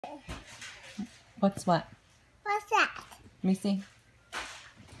What's what? What's that? Let me see.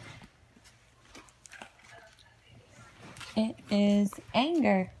 It is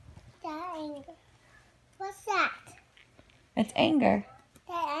anger. That anger. What's that? It's anger.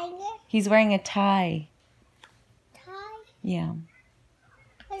 That anger? He's wearing a tie. Tie? Yeah.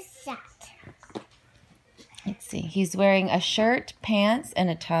 What's that? Let's see. He's wearing a shirt, pants, and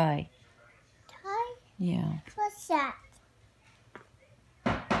a tie. Tie? Yeah. What's that?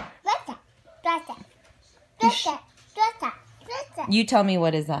 What's that? What's that? What's that? What's that? What's that? You tell me,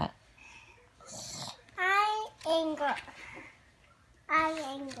 what is that? I'm anger. I'm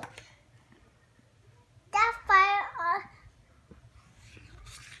anger. That fire.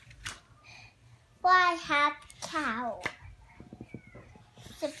 Why have cow?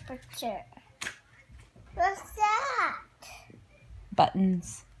 Temperature. What's that?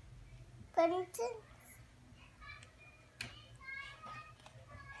 Buttons. Buttons.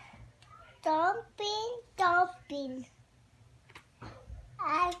 Dumping.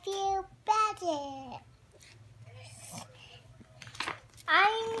 I feel better.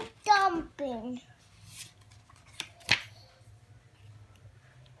 I'm dumping.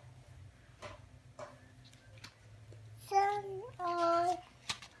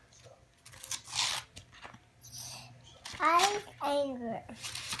 I'm angry.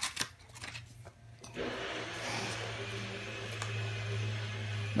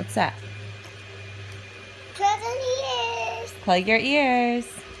 What's that? Plug the ears. Plug your ears.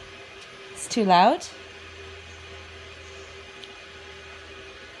 It's too loud?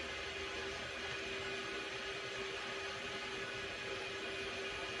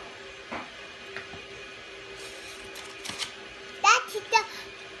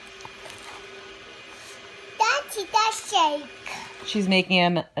 That's the shake. She's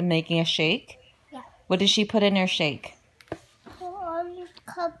making a shake? Yeah. What does she put in her shake?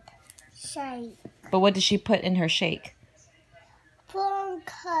 Cup shake. But what does she put in her shake?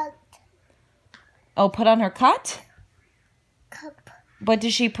 Cut. Oh, put on her cut? Cup. What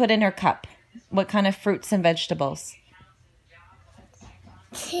does she put in her cup? What kind of fruits and vegetables?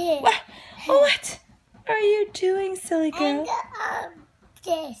 What are you doing, silly girl? And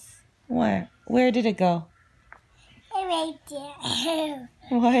this. Where? Where did it go? Right there.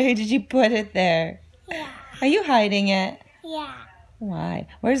 Why did you put it there? Yeah. Are you hiding it? Yeah. Why?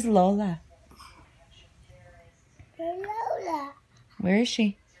 Where's Lola? Lola. Where is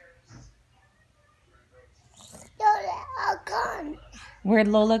she? Lola, all gone. Where'd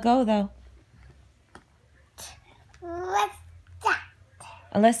Lola go, though? What's that?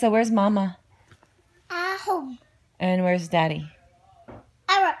 Alyssa, where's Mama? At home. And where's Daddy?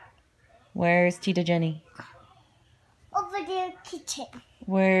 Alright. Where's Tita Jenny? Over the kitchen.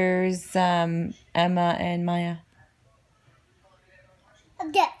 Where's Emma and Maya?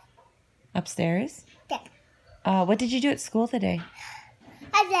 There. Upstairs? There. What did you do at school today?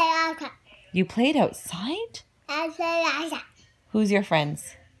 I say outside. You played outside? I say outside. Who's your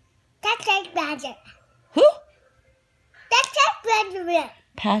friends? That's like magic. Who? That's like Benjamin.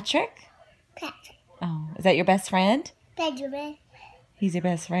 Patrick? Patrick. Oh, is that your best friend? Benjamin. He's your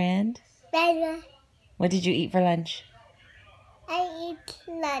best friend? Benjamin. What did you eat for lunch? I eat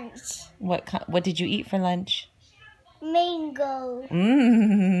lunch. What did you eat for lunch? Mango.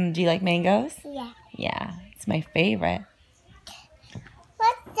 Do you like mangoes? Yeah. Yeah, it's my favorite.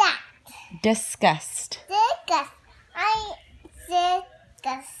 What's that? Disgust. Disgust. I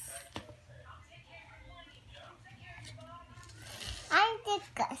disgust. I'm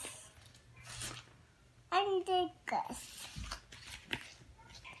disgust. I'm disgust.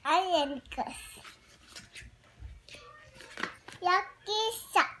 I am disgust. Yucky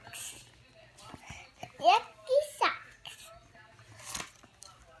socks. Yucky socks.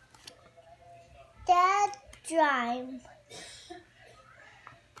 Dad drive.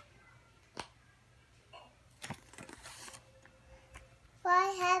 Why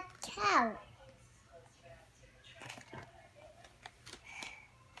have cow?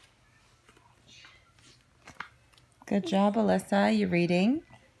 Good job, Alyssa. You reading?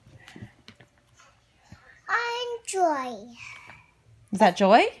 I'm joy. Is that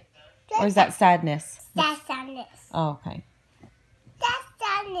joy? Or is that sadness? That's sadness. Oh, okay. That's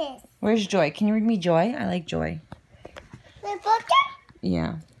sadness. Where's joy? Can you read me joy? I like joy. Reporter?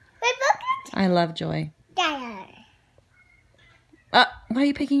 Yeah. Reporter? I love joy. Dad. Why are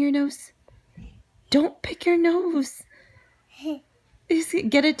you picking your nose? Don't pick your nose.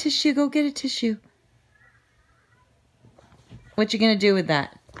 Get a tissue. Go get a tissue. What you gonna do with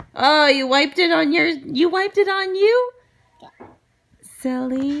that? Oh, you wiped it on you? Yeah.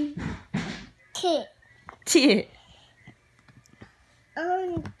 Silly. Kid. Tit.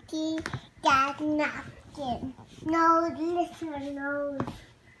 Auntie, that napkin. No, listen, nose.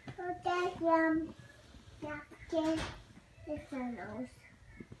 Oh, that napkin. Listen, nose.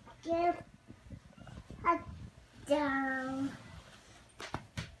 Give a